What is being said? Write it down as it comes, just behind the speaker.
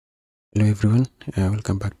Hello everyone,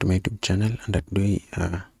 welcome back to my YouTube channel, and today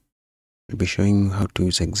I'll be showing you how to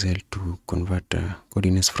use Excel to convert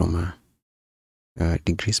coordinates from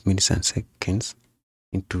degrees, minutes and seconds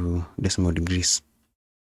into decimal degrees.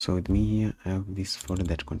 So with me here I have this folder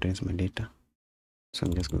that contains my data. So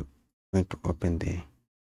I'm just going to open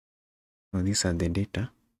so these are the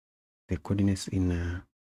data, the coordinates in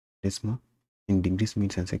decimal, in degrees,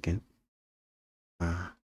 minutes and seconds.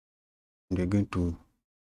 And we're going to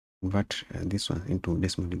convert this one into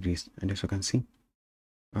decimal degrees, and as you can see,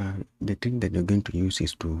 the trick that you're going to use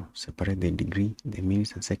is to separate the degree, the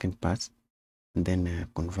minutes and second parts, and then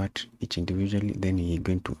convert each individually. Then you're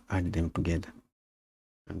going to add them together.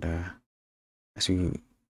 And as you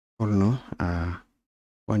all know,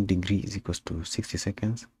 1 degree is equals to 60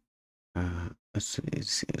 seconds.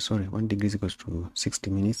 Sorry, 1 degree is equals to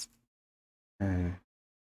 60 minutes.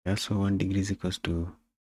 Also 1 degree is equals to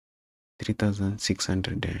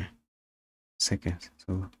 3,600 seconds.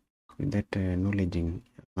 So with that knowledge in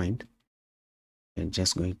mind, I'm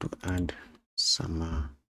just going to add some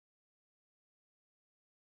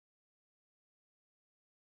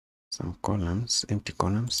columns, empty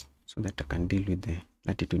columns, so that I can deal with the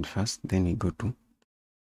latitude first, then we go to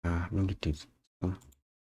longitude. So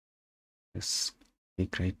let's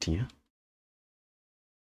click right here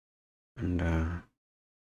and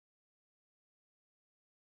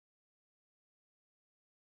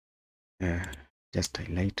just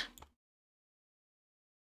highlight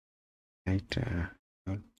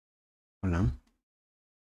column,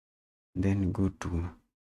 then go to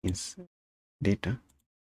data,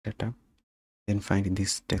 then find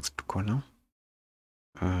this text column,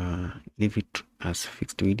 leave it as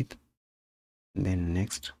fixed width, then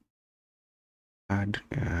next add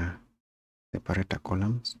separator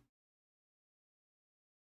columns,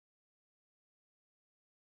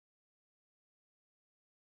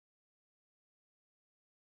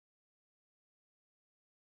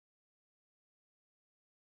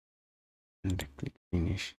 and click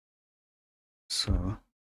finish. So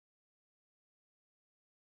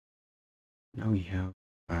now we have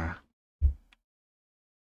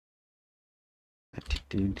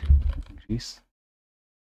latitude degrees,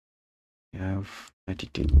 we have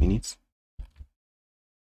latitude minutes,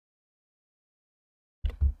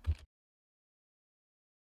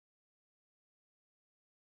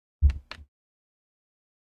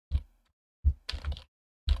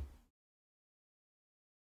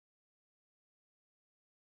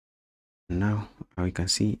 now we can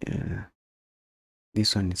see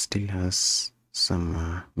this one still has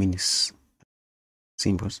some minus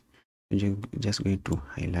symbols. You're just going to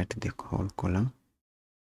highlight the whole column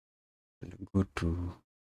and go to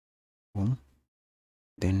home,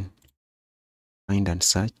 then find and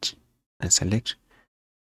search and select,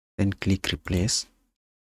 then click replace,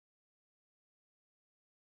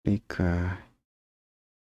 click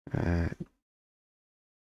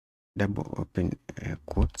double open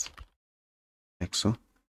quotes like so,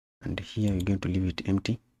 and here you're going to leave it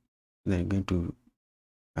empty. Then you're going to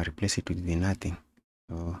replace it with the nothing.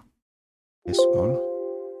 So that's all.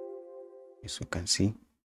 As you can see,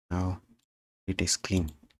 now it is clean.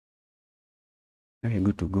 Now you're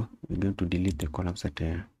good to go. We're going to delete the columns that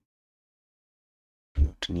do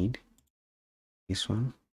not need. This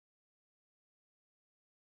one,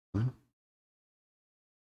 we're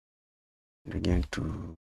going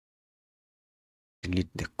to delete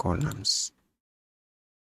the columns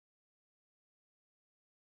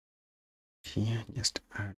here. Just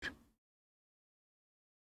add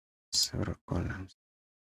several columns.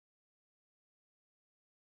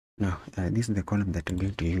 Now this is the column that I'm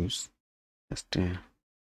going to use. Just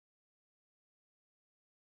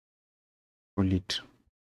call it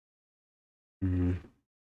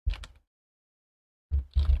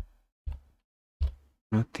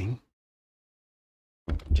nothing,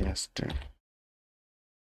 just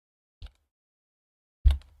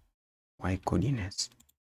y coordinates.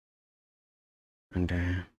 And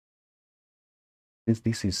since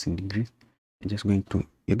this is in degrees, you're going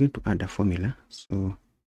to add a formula. So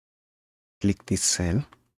click this cell,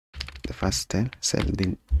 the first cell,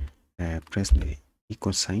 then press the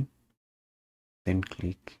equal sign, then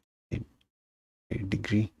click the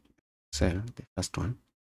degree cell, the first one.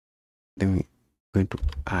 Then we're going to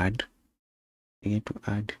add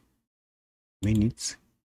minutes,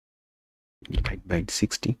 divide by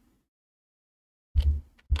 60.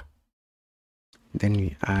 Then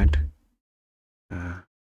we add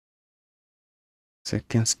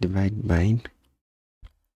seconds, divide by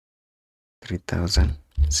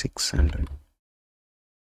 3,600,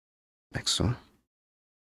 like so,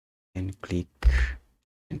 and click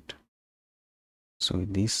enter. So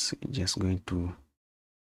with this, just going to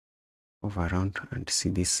hover around and see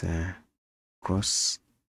this cross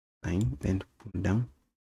sign, then pull down,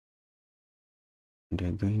 and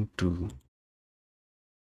we're going to,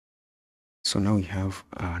 so now we have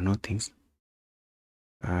nothings,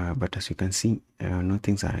 but as you can see,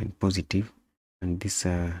 nothings are in positive, and this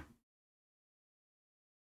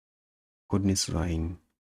coordinates are in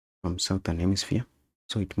from southern hemisphere,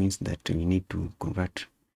 so it means that we need to convert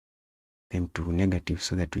them to negative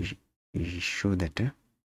so that we show that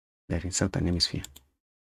they're in southern hemisphere.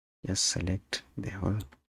 Just select the whole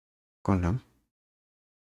column.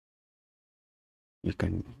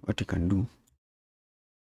 What you can do,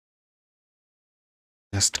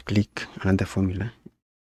 just click another formula,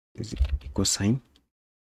 is equal sign,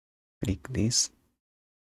 click this,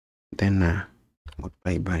 then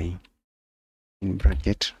multiply by, in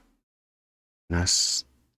bracket, plus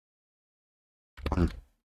 1.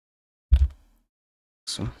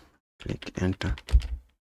 So click enter,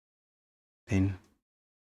 then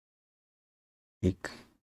click,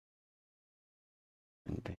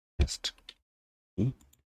 and then just E.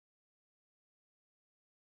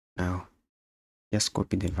 Now just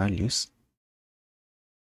copy the values,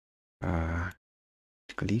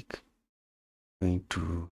 click, going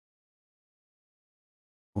to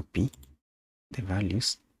copy the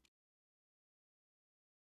values,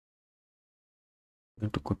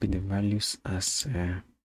 going to copy the values as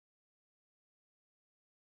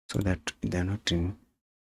so that they're not in.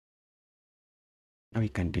 Now we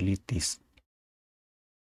can delete this.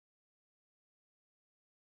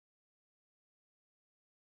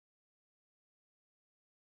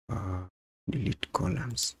 Delete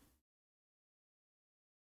columns.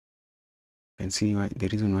 You can see why the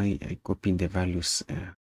reason why I copied the values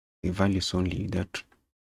only, without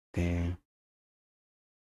the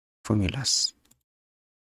formulas.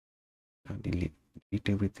 Now delete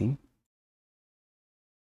everything.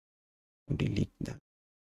 Delete that.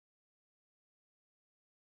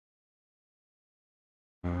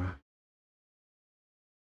 I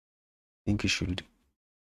think you should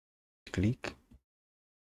click,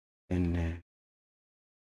 then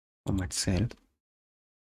format cell,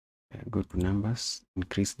 go to numbers,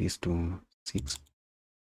 increase this to 6,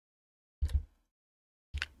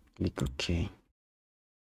 click OK.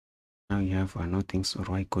 Now you have nothings or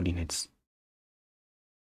y coordinates.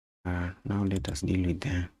 Now let us deal with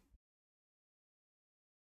the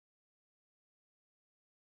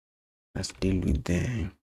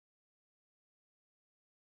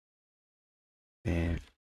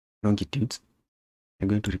longitudes. I'm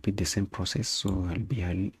going to repeat the same process, so I'll be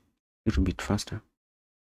a little bit faster.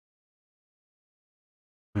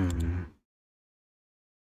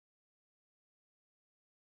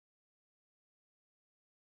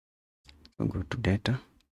 So go to data,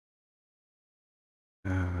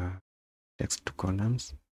 text to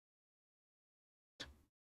columns.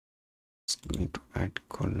 It's going to add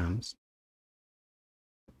columns,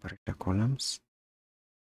 operator columns.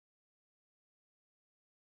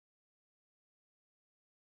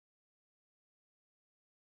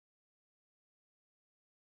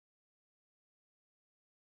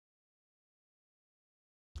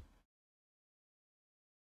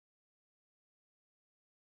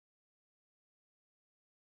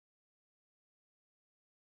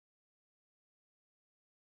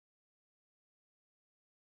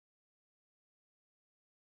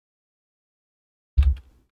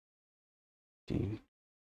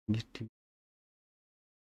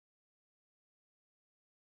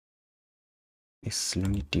 This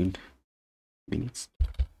longitude minutes.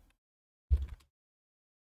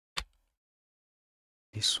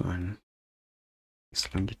 This one is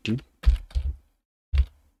longitude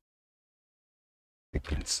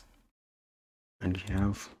seconds, and we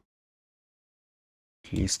have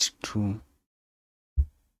at least 2,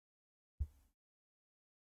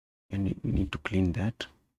 and we need to clean that.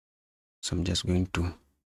 So I'm just going to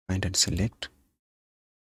find and select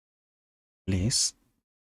place,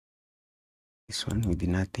 this one with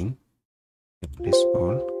nothing, place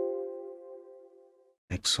all,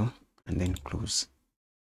 like so, and then close.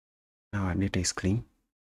 Now our data is clean,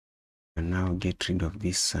 and now get rid of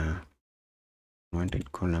these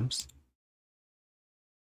unwanted columns.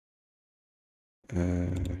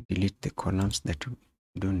 Delete the columns that you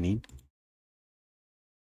don't need.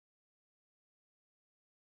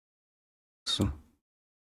 So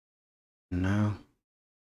now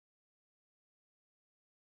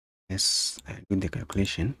let's do the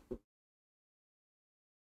calculation.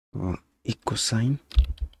 For equal sign, I'm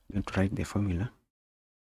going to write the formula.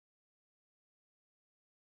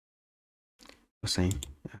 Cosine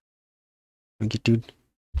longitude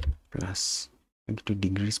plus 22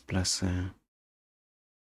 degrees plus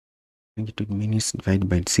 22 minutes divided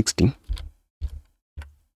by 60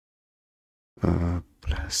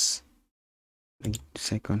 plus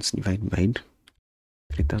seconds divided by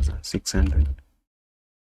 3600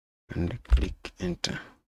 and click enter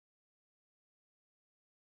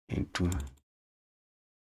into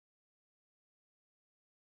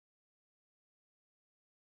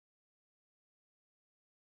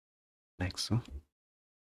like so.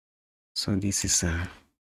 So this is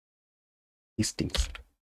Easting.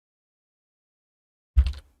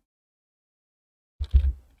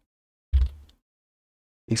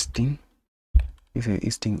 Easting is a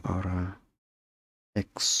Easting or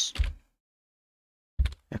x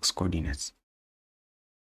coordinates.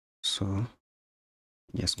 So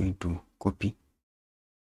just going to copy.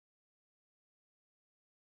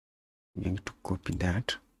 I'm going to copy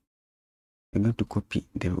that. I'm going to copy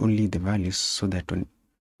only the values so that when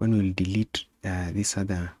we'll delete these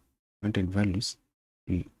other wanted values,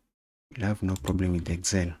 we'll have no problem with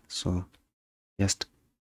Excel. So just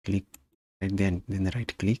click right there and then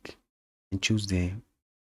right click and choose the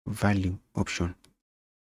value option.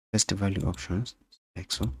 Test value options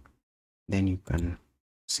like so. Then you can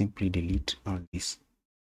simply delete all this.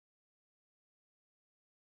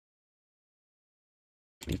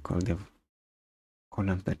 Click all the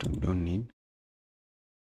columns that we don't need.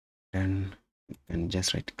 Then you can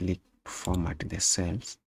just right click to format the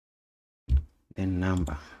cells. Then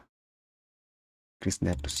number, increase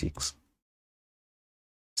that to 6.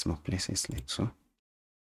 Small places like so.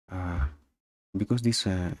 Because these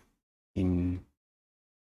are in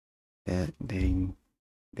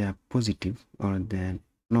they are positive, or the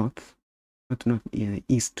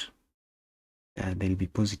east, they'll be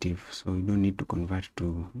positive, so you don't need to convert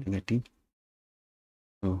to negative.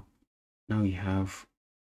 So now we have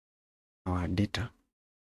our data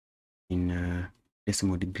in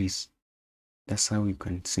decimal degrees. That's how we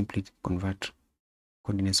can simply convert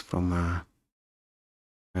coordinates from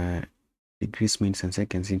degrees, minutes, and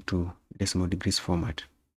seconds into decimal degrees format.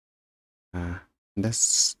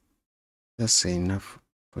 That's enough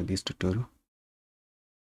for this tutorial.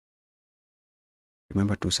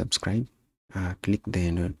 Remember to subscribe, click the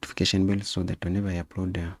notification bell so that whenever I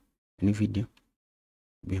upload a new video,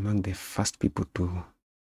 you'll be among the first people to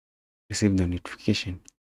receive the notification.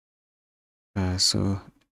 So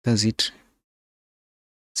that's it.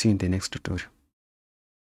 See you in the next tutorial.